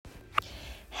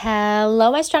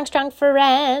Hello, my strong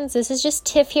friends. This is just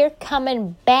Tiff here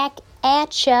coming back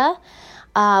at ya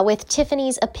with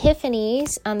Tiffany's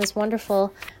Epiphanies on this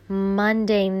wonderful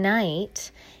Monday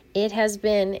night. It has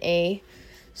been a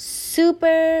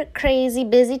super crazy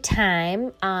busy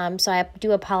time, so I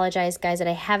do apologize, guys, that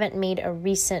I haven't made a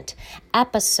recent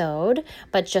episode,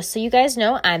 but just so you guys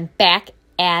know, I'm back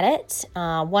at it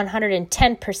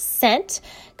 110%,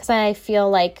 because I feel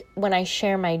like when I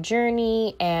share my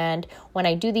journey and when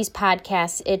I do these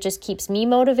podcasts, it just keeps me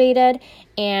motivated,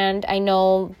 and I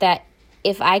know that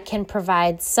if I can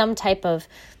provide some type of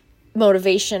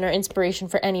motivation or inspiration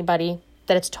for anybody,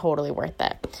 that it's totally worth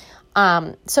it.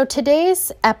 So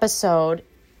today's episode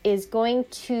is going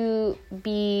to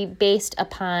be based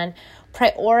upon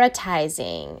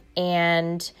prioritizing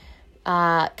and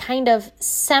kind of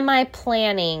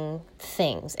semi-planning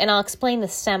things. And I'll explain the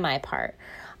semi part.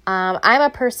 I'm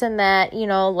a person that,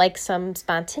 likes some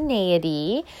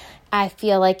spontaneity. I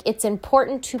feel like it's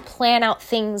important to plan out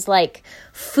things like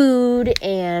food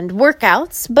and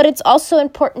workouts, but it's also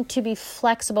important to be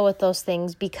flexible with those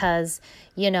things because,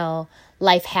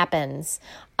 life happens.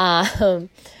 For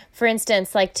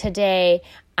instance, like today,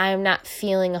 I'm not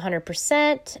feeling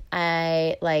 100%.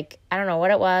 I don't know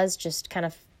what it was, just kind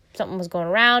of something was going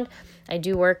around. I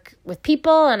do work with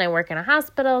people and I work in a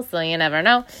hospital, so you never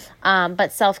know.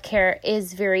 But self-care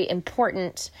is very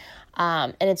important,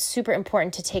 and it's super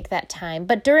important to take that time.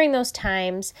 But during those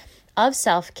times of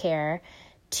self-care,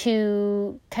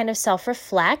 to kind of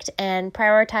self-reflect and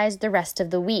prioritize the rest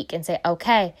of the week and say,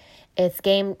 okay, it's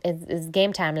game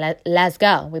time. Let's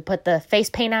go. We put the face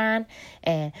paint on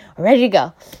and we're ready to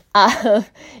go.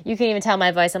 You can even tell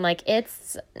my voice. I'm like,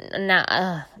 it's not,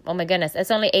 oh my goodness.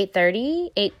 It's only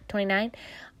 8:29,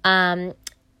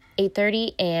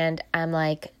 8:30. And I'm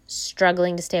like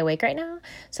struggling to stay awake right now.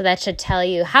 So that should tell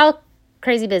you how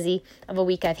crazy busy of a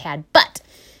week I've had. But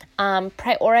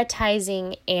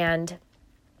prioritizing and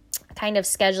kind of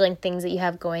scheduling things that you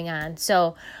have going on.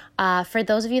 So for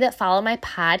those of you that follow my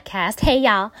podcast, hey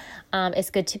y'all, it's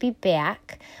good to be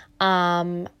back.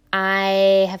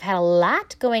 I have had a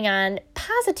lot going on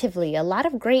positively, a lot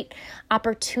of great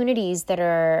opportunities that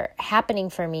are happening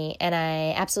for me, and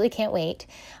I absolutely can't wait.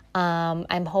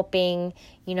 I'm hoping,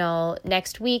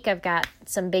 next week I've got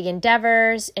some big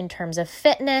endeavors in terms of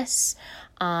fitness,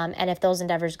 and if those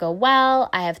endeavors go well,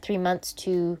 I have 3 months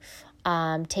to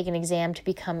take an exam to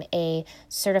become a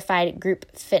certified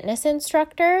group fitness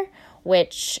instructor,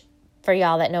 which for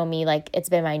y'all that know me, it's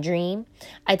been my dream.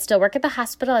 I'd still work at the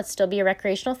hospital. I'd still be a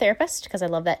recreational therapist because I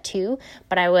love that too,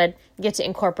 but I would get to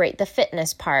incorporate the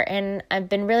fitness part. And I've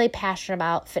been really passionate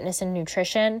about fitness and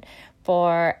nutrition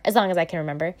for as long as I can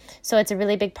remember. So it's a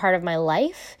really big part of my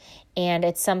life, and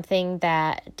it's something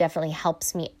that definitely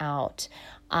helps me out.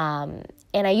 And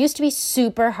I used to be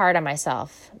super hard on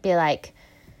myself, be like,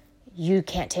 you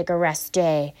can't take a rest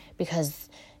day because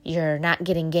you're not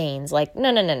getting gains.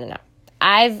 No.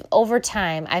 Over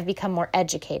time, I've become more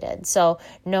educated. So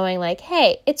knowing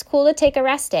hey, it's cool to take a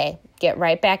rest day, get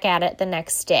right back at it the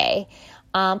next day.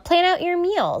 Plan out your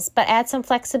meals, but add some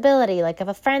flexibility. If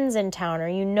a friend's in town or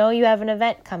you have an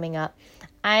event coming up.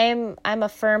 I'm a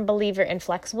firm believer in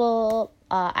flexible.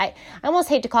 I almost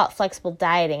hate to call it flexible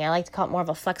dieting. I like to call it more of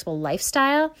a flexible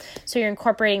lifestyle. So you're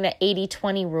incorporating the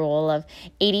 80-20 rule of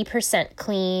 80%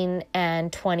 clean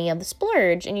and 20 of the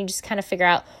splurge, and you just kind of figure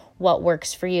out what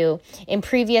works for you. In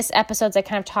previous episodes, I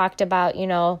kind of talked about,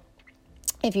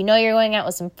 if you're going out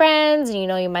with some friends and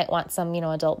you might want some,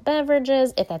 adult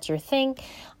beverages, if that's your thing,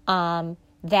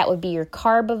 that would be your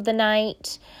carb of the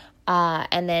night.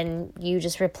 And then you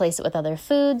just replace it with other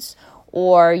foods,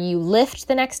 or you lift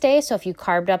the next day. So if you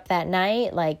carbed up that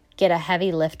night, get a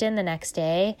heavy lift in the next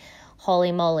day,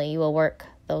 holy moly, you will work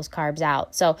those carbs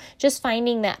out. So just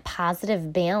finding that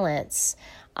positive balance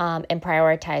and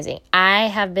prioritizing. I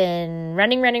have been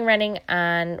running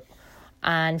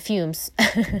on fumes.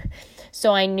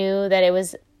 So I knew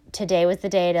that today was the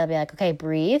day to be like, okay,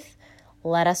 breathe.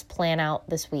 Let us plan out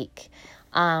this week.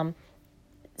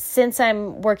 Since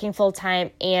I'm working full-time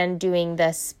and doing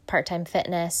this part-time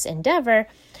fitness endeavor,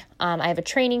 I have a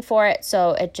training for it.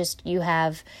 So you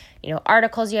have,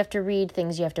 articles you have to read,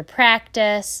 things you have to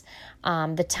practice,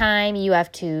 the time you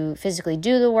have to physically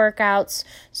do the workouts.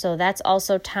 So that's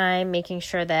also time, making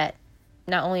sure that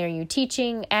not only are you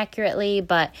teaching accurately,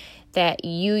 but that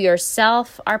you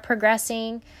yourself are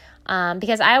progressing.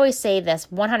 Because I always say this,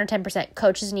 110%,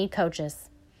 coaches need coaches.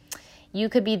 You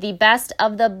could be the best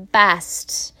of the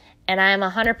best, and I am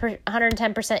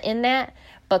 110% in that,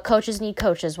 but coaches need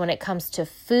coaches when it comes to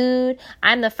food.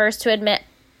 I'm the first to admit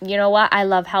you know what? I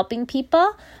love helping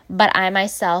people, but I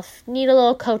myself need a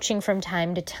little coaching from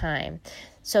time to time.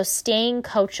 So staying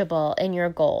coachable in your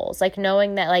goals, like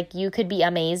knowing that like you could be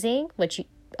amazing, which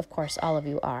of course all of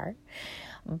you are,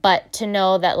 but to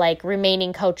know that like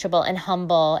remaining coachable and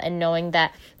humble and knowing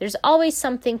that there's always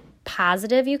something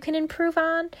positive you can improve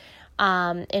on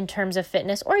in terms of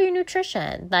fitness or your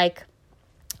nutrition. Like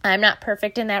I'm not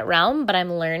perfect in that realm, but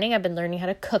I'm learning. I've been learning how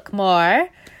to cook more.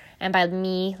 And by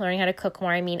me learning how to cook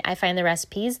more, I mean I find the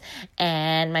recipes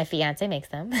and my fiance makes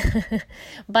them.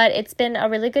 But it's been a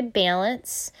really good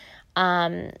balance.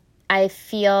 I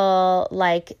feel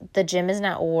like the gym is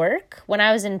not work. When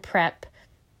I was in prep,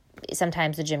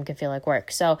 sometimes the gym can feel like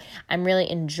work. So I'm really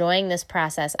enjoying this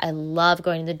process. I love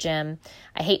going to the gym.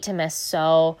 I hate to miss.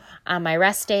 So on my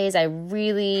rest days, I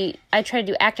try to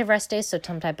do active rest days. So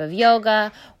some type of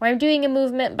yoga where I'm doing a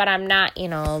movement, but I'm not,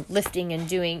 lifting and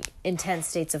doing intense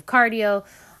states of cardio.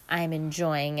 I'm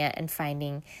enjoying it and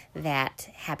finding that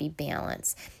happy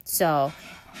balance. So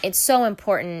it's so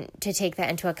important to take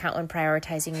that into account when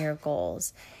prioritizing your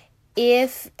goals.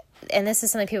 And this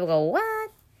is something people go, what?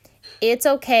 It's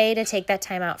okay to take that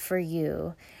time out for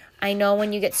you. I know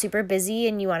when you get super busy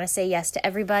and you want to say yes to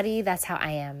everybody, that's how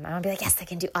I am. I want to be like, yes, I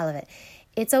can do all of it.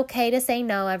 It's okay to say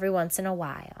no every once in a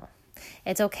while.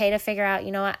 It's okay to figure out,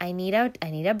 you know what, I need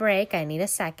a break. I need a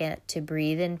second to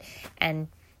breathe and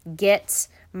get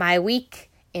my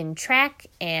week in track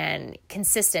and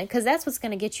consistent, because that's what's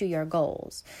going to get you your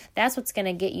goals. That's what's going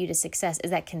to get you to success,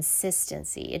 is that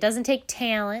consistency. It doesn't take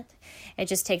talent. It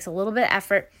just takes a little bit of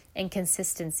effort and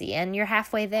consistency, and you're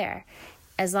halfway there.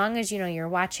 As long as you're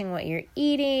watching what you're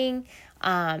eating,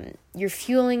 you're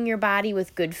fueling your body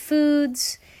with good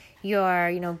foods,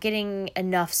 you're getting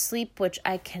enough sleep, which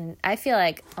I feel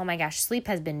like, oh my gosh, sleep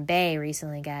has been bae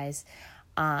recently, guys.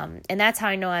 And that's how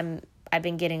I know I've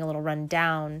been getting a little run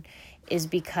down, is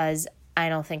because I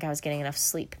don't think I was getting enough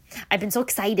sleep. I've been so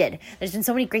excited. There's been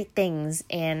so many great things,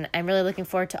 and I'm really looking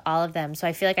forward to all of them. So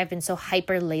I feel like I've been so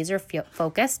hyper laser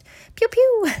focused. Pew,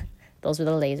 pew. Those were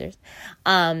the lasers.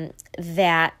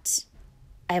 That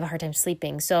I have a hard time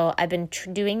sleeping. So I've been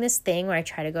doing this thing where I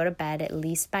try to go to bed at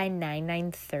least by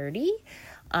 9:30,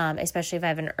 especially if I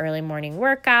have an early morning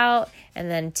workout.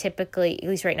 And then typically, at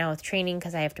least right now with training,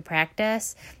 because I have to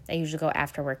practice, I usually go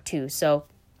after work too. So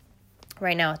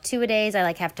right now, 2-a-days,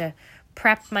 I have to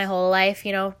prep my whole life,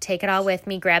 take it all with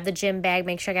me, grab the gym bag,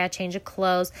 make sure I got a change of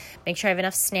clothes, make sure I have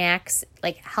enough snacks,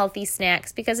 healthy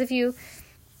snacks, because if you,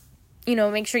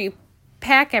 make sure you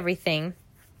pack everything,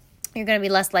 you're going to be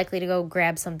less likely to go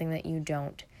grab something that you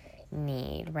don't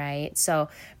need, right? So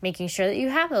making sure that you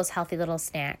have those healthy little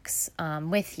snacks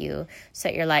with you, so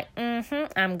that you're like,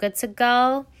 I'm good to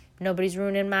go. Nobody's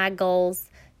ruining my goals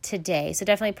today. So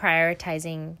definitely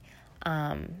prioritizing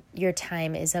your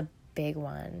time is a big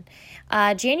one.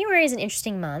 January is an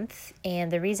interesting month, and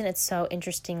the reason it's so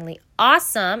interestingly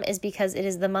awesome is because it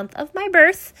is the month of my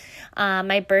birth.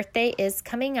 My birthday is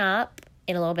coming up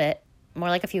in a little bit, more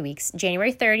like a few weeks,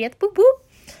 January 30th, boop,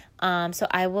 boop. So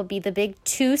I will be the big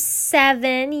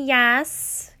 27,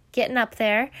 yes, getting up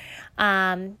there.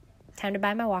 Time to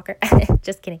buy my walker.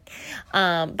 Just kidding.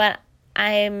 But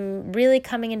I'm really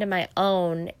coming into my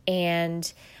own,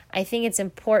 and I think it's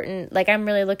important. I'm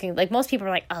really looking, most people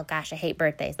are like, oh gosh, I hate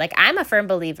birthdays. I'm a firm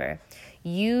believer.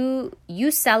 You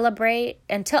celebrate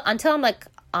until I'm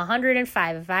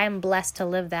 105. If I am blessed to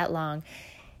live that long,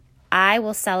 I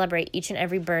will celebrate each and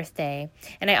every birthday.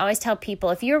 And I always tell people,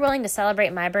 if you're willing to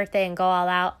celebrate my birthday and go all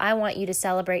out, I want you to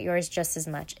celebrate yours just as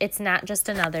much. It's not just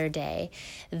another day.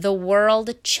 The world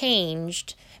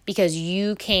changed because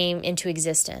you came into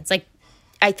existence.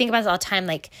 I think about it all the time,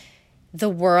 the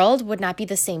world would not be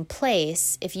the same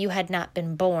place if you had not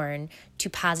been born to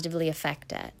positively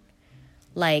affect it.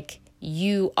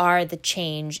 You are the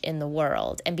change in the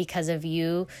world. And because of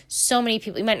you, so many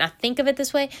people, you might not think of it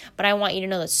this way, but I want you to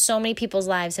know that so many people's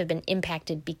lives have been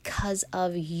impacted because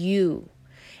of you.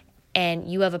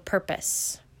 And you have a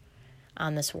purpose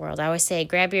on this world. I always say,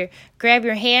 grab your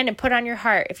hand and put on your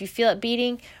heart. If you feel it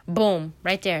beating, boom,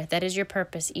 right there. That is your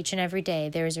purpose each and every day.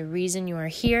 There is a reason you are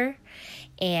here,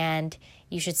 and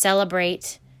you should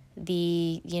celebrate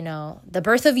the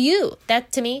birth of you.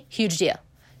 That, to me, huge deal.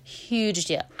 Huge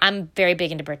deal. I'm very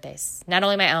big into birthdays. Not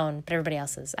only my own, but everybody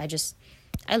else's.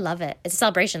 I love it. It's a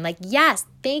celebration. Yes,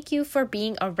 thank you for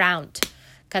being around,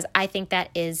 because I think that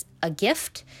is a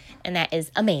gift, and that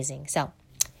is amazing. So,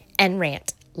 end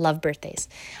rant. Love birthdays.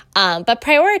 But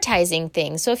prioritizing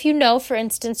things. So if for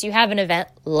instance, you have an event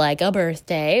like a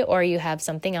birthday, or you have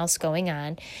something else going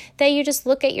on, that you just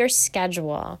look at your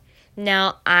schedule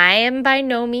Now, I am by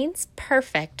no means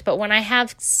perfect, but when I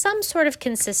have some sort of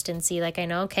consistency, like I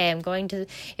know, okay,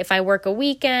 if I work a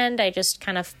weekend, I just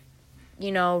kind of,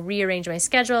 rearrange my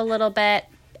schedule a little bit,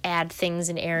 add things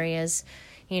in areas,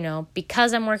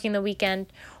 because I'm working the weekend.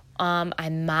 I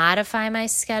modify my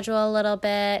schedule a little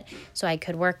bit so I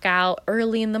could work out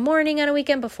early in the morning on a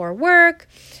weekend before work.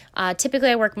 Typically,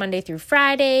 I work Monday through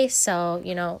Friday, so,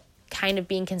 kind of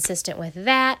being consistent with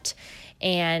that.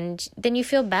 And then you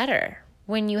feel better.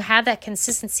 When you have that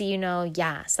consistency,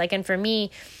 yes. And for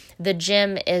me, the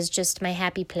gym is just my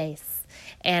happy place.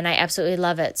 And I absolutely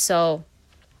love it. So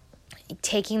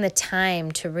taking the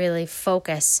time to really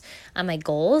focus on my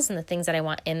goals and the things that I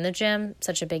want in the gym,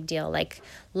 such a big deal. Like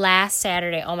last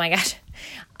Saturday, oh my gosh,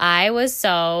 I was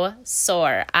so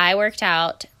sore. I worked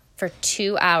out for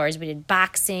 2 hours. We did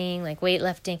boxing,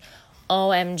 weightlifting,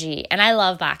 OMG. And I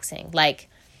love boxing.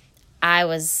 I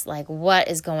was like, what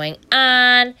is going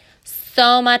on?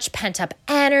 So much pent up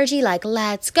energy,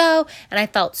 let's go. And I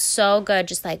felt so good,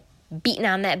 just beating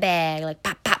on that bag,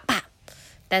 pop, pop, pop.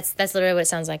 That's literally what it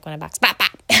sounds like when I box. Pop,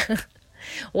 pop.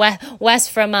 Wes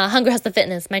from Hunger Hustle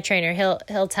Fitness, my trainer,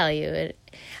 he'll tell you it.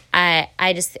 I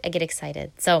get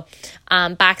excited. So,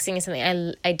 boxing is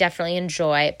something I definitely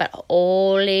enjoy, but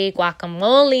holy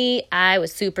guacamole, I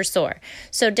was super sore.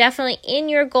 So definitely in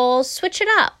your goals, switch it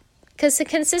up. Because the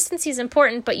consistency is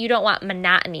important, but you don't want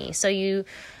monotony. So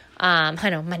I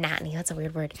know monotony, that's a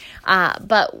weird word.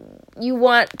 But you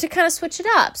want to kind of switch it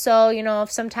up. So,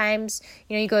 if sometimes,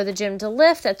 you go to the gym to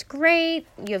lift, that's great.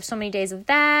 You have so many days of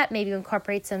that. Maybe you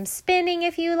incorporate some spinning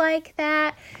if you like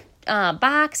that.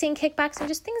 Boxing, kickboxing,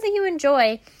 just things that you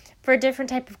enjoy for a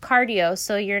different type of cardio.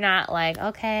 So you're not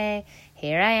okay,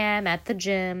 here I am at the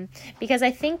gym. Because I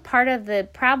think part of the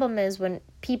problem is when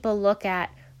people look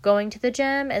at going to the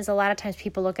gym is a lot of times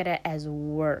people look at it as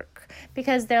work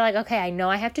because they're okay, I know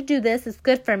I have to do this. It's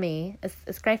good for me.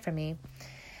 It's great for me.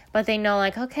 But they know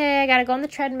okay, I got to go on the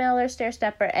treadmill or stair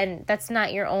stepper, and that's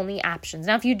not your only options.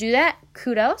 Now, if you do that,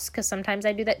 kudos, because sometimes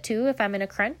I do that too if I'm in a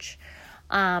crunch.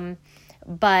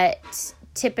 But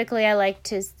typically I like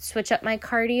to switch up my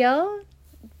cardio,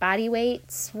 body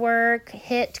weights work,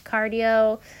 HIIT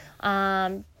cardio,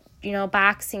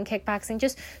 boxing, kickboxing,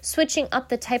 just switching up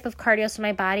the type of cardio so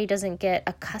my body doesn't get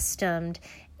accustomed,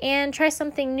 and try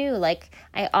something new.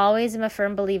 I always am a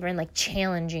firm believer in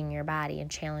challenging your body and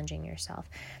challenging yourself.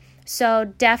 So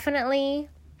definitely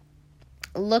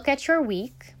look at your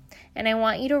week, and I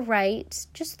want you to write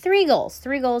just 3 goals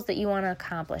that you want to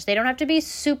accomplish. They don't have to be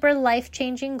super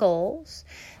life-changing goals.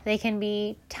 They can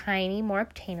be tiny, more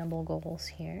obtainable goals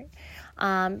here.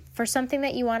 For something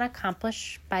that you want to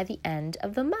accomplish by the end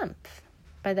of the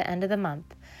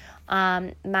month.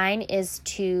 Mine is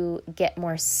to get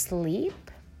more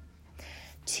sleep,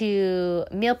 to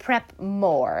meal prep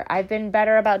more. I've been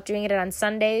better about doing it on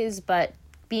Sundays, but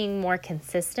being more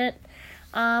consistent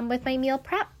with my meal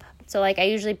prep. So I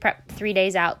usually prep 3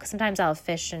 days out because sometimes I'll have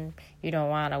fish and you don't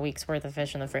want a week's worth of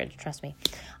fish in the fridge, trust me.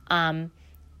 And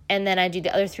then I do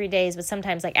the other 3 days, but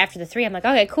sometimes after the 3, I'm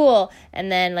okay, cool.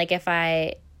 And then if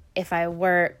I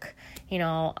work,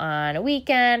 on a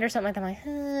weekend or something like that,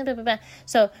 I'm blah, blah, blah.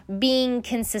 So being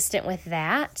consistent with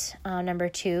that, number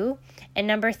 2. And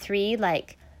number 3,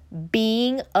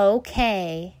 being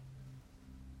okay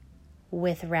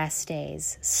with rest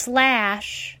days /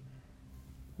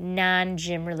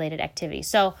 non-gym related activities.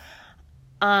 So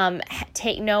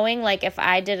knowing if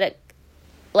I did it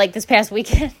this past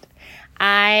weekend,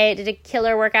 I did a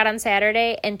killer workout on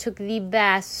Saturday and took the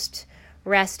best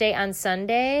rest day on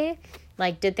Sunday.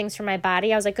 Did things for my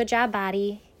body. I was good job,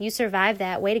 body. You survived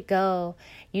that. Way to go.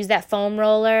 Use that foam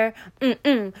roller.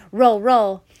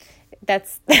 Roll.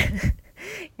 That's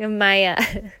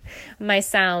my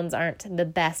sounds aren't the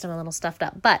best. I'm a little stuffed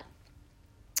up. But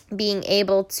being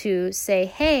able to say,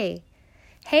 hey,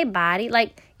 body.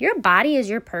 Your body is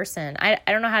your person. I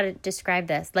don't know how to describe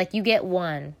this. You get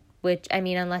one. Which,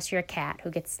 unless you're a cat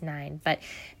who gets 9, but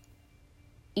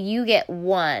you get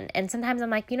 1. And sometimes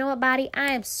I'm you know what, body?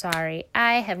 I am sorry.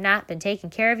 I have not been taking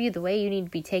care of you the way you need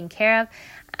to be taken care of.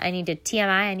 I need to TMI.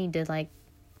 I need to,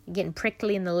 getting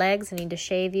prickly in the legs. I need to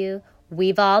shave you.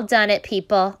 We've all done it,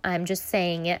 people. I'm just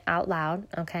saying it out loud,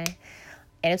 okay?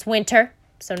 And it's winter,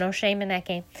 so no shame in that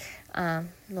game.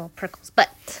 Little prickles. But...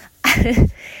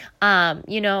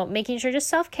 making sure just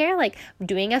self-care,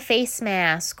 doing a face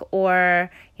mask or,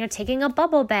 taking a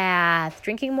bubble bath,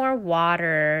 drinking more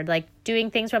water, doing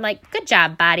things where I'm good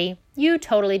job, body. You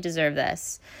totally deserve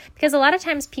this. Because a lot of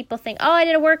times people think, oh, I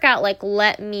did a workout,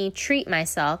 let me treat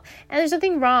myself. And there's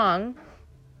nothing wrong.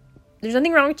 There's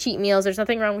nothing wrong with cheat meals. There's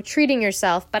nothing wrong with treating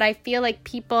yourself. But I feel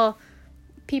people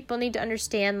people need to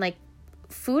understand, like,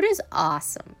 food is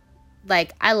awesome.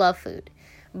 Like, I love food,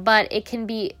 but it can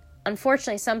be,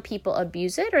 unfortunately, some people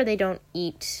abuse it, or they don't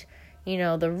eat,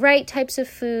 the right types of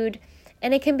food,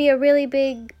 and it can be a really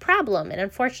big problem. And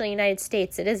unfortunately, in the United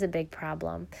States, it is a big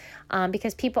problem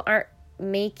because people aren't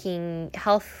making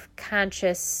health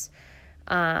conscious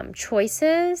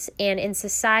choices, and in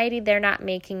society, they're not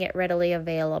making it readily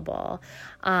available.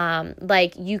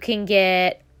 Like, you can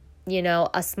get,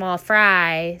 a small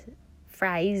fries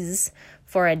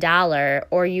for $1,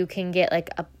 or you can get like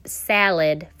a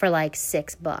salad for like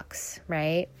 $6,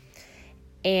 right?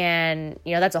 And,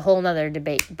 that's a whole nother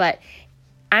debate, but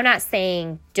I'm not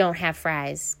saying don't have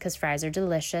fries, because fries are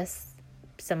delicious.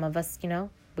 Some of us,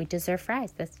 we deserve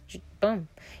fries. That's just, boom.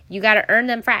 You got to earn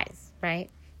them fries, right?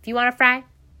 If you want a fry,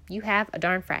 you have a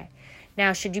darn fry.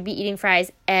 Now, should you be eating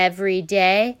fries every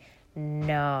day?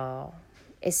 No.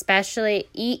 Especially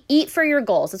eat for your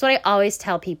goals. That's what I always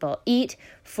tell people. Eat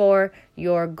for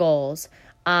your goals.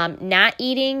 Not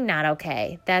eating, not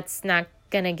okay. That's not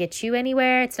going to get you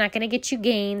anywhere. It's not going to get you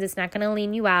gains. It's not going to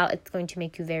lean you out. It's going to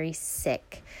make you very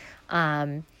sick.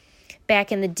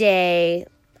 Back in the day,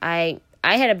 I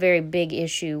had a very big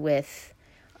issue with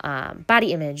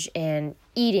body image and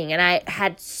eating, and I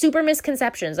had super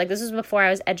misconceptions. Like, this was before I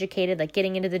was educated, like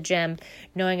getting into the gym,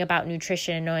 knowing about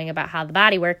nutrition, knowing about how the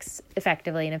body works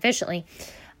effectively and efficiently.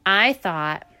 I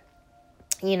thought,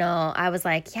 I was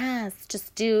like, yes,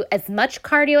 just do as much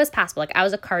cardio as possible. Like, I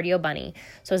was a cardio bunny.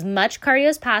 So as much cardio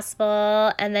as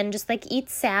possible, and then just like eat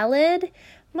salad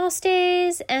most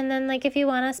days. And then, like, if you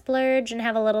want to splurge and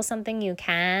have a little something, you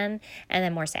can, and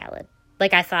then more salad.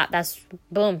 Like, I thought that's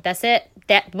it.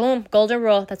 Golden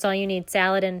rule. That's all you need.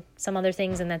 Salad and some other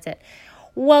things, and that's it.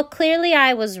 Well, clearly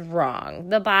I was wrong.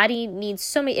 The body needs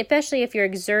so many, especially if you're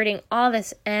exerting all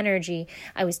this energy.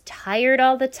 I was tired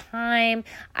all the time.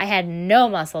 I had no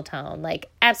muscle tone, like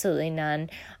absolutely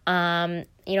none. I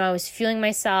was fueling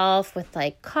myself with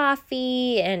like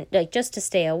coffee and like just to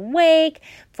stay awake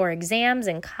for exams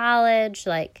in college.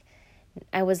 Like,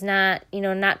 I was not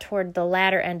toward the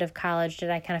latter end of college did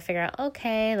I kind of figure out,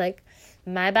 okay, like,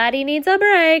 my body needs a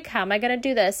break. How am I going to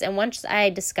do this? And once I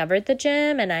discovered the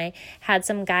gym and I had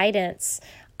some guidance,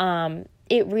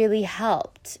 it really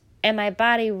helped. And my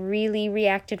body really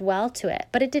reacted well to it.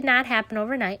 But it did not happen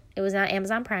overnight. It was not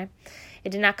Amazon Prime. It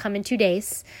did not come in 2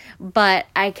 days. But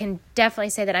I can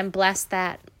definitely say that I'm blessed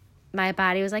that my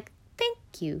body was like,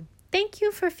 thank you. Thank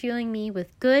you for fueling me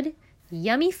with good,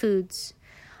 yummy foods.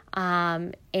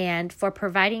 And for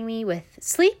providing me with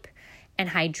sleep and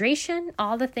hydration,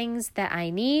 all the things that I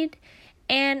need,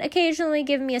 and occasionally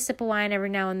give me a sip of wine every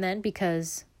now and then,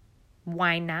 because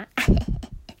why not?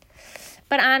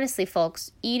 But honestly,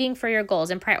 folks, eating for your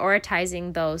goals and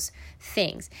prioritizing those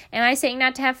things. Am I saying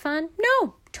not to have fun?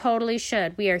 No, totally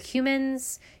should. We are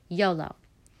humans, YOLO.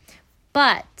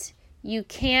 But you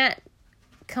can't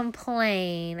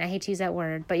complain. I hate to use that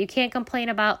word, but you can't complain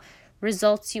about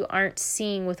results you aren't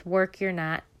seeing with work you're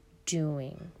not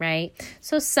doing, right?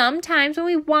 So sometimes when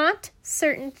we want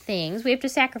certain things, we have to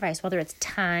sacrifice, whether it's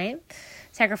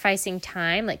sacrificing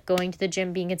time, like going to the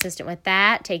gym, being consistent with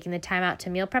that, taking the time out to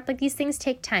meal prep. Like, these things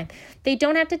take time. They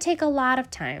don't have to take a lot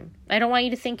of time. I don't want you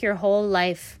to think your whole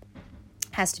life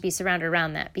has to be surrounded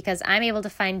around that, because I'm able to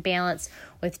find balance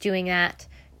with doing that,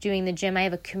 doing the gym. I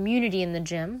have a community in the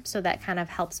gym, so that kind of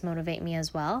helps motivate me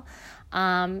as well.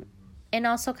 And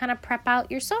also kind of prep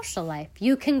out your social life.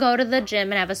 You can go to the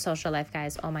gym and have a social life,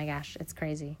 guys. Oh my gosh, it's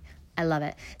crazy. I love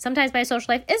it. Sometimes my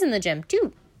social life is in the gym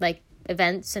too, like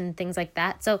events and things like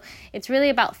that. So it's really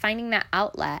about finding that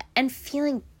outlet and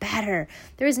feeling better.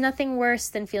 There is nothing worse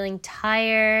than feeling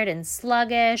tired and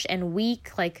sluggish and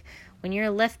weak, like when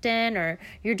you're lifting or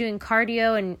you're doing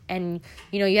cardio and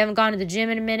you haven't gone to the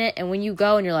gym in a minute, and when you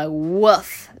go and you're like,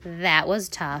 woof, that was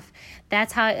tough.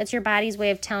 It's your body's way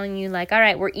of telling you, like, all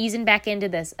right, we're easing back into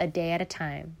this a day at a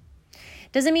time.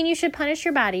 Doesn't mean you should punish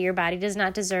your body. Your body does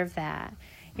not deserve that.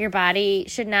 Your body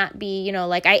should not be,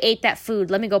 like, I ate that food,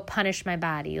 let me go punish my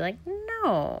body. Like,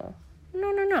 no.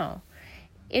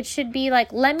 It should be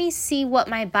like, let me see what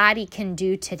my body can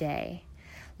do today.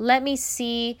 Let me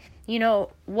see,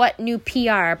 what new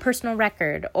PR, personal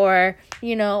record, or,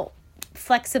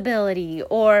 flexibility,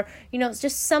 or, it's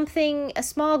just something, a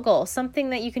small goal, something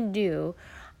that you can do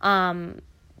to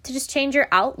just change your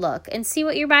outlook and see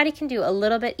what your body can do a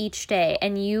little bit each day,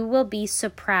 and you will be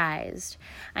surprised.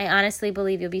 I honestly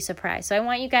believe you'll be surprised. So I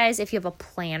want you guys, if you have a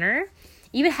planner,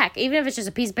 even if it's just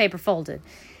a piece of paper folded,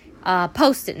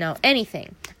 Post-it note,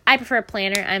 anything. I prefer a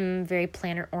planner. I'm very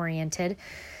planner oriented.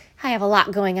 I have a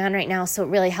lot going on right now, so it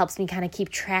really helps me kind of keep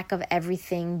track of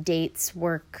everything, dates,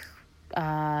 work,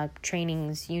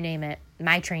 trainings, you name it,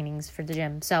 my trainings for the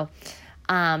gym. So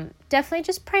definitely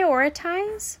just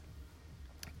prioritize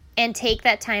and take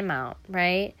that time out,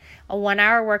 right? A 1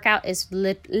 hour workout is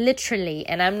literally,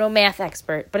 and I'm no math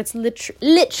expert, but it's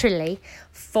literally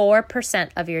 4%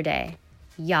 of your day.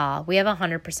 Y'all, we have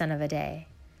 100% of a day.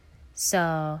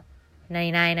 So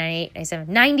 99, 98, 97,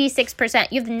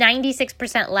 96%. You have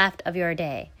 96% left of your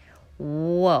day.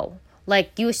 Whoa.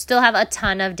 Like, you still have a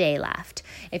ton of day left.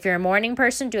 If you're a morning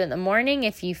person, do it in the morning.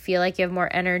 If you feel like you have more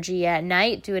energy at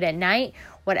night, do it at night.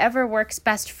 Whatever works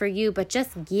best for you, but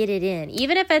just get it in.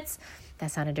 Even if it's,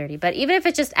 that sounded dirty, but even if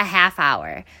it's just a half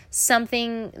hour,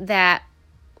 something that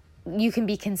you can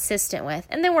be consistent with,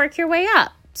 and then work your way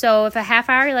up. So if a half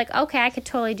hour, you're like, okay, I could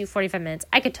totally do 45 minutes.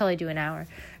 I could totally do an hour.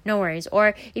 No worries.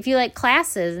 Or if you like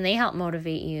classes and they help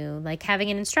motivate you, like having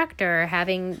an instructor,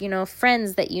 having,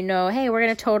 friends that hey, we're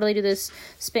going to totally do this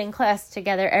spin class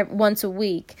together once a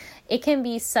week. It can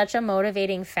be such a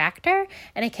motivating factor,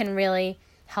 and it can really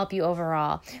help you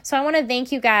overall. So I want to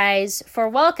thank you guys for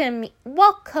welcoming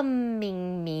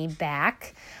me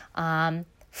back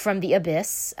from the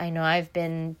abyss. I know I've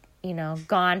been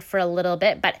gone for a little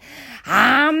bit, but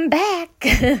I'm back.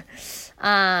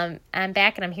 I'm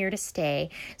back and I'm here to stay.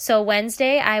 So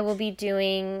Wednesday, I will be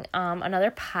doing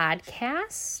another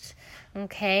podcast.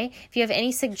 Okay. If you have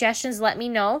any suggestions, let me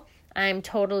know. I'm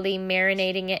totally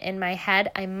marinating it in my head.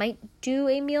 I might do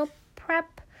a meal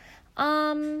prep.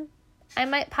 I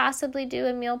might possibly do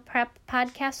a meal prep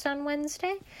podcast on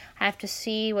Wednesday. I have to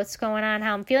see what's going on,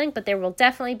 how I'm feeling, but there will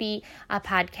definitely be a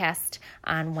podcast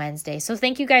on Wednesday. So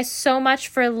thank you guys so much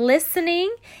for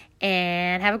listening,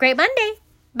 and have a great Monday.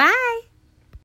 Bye.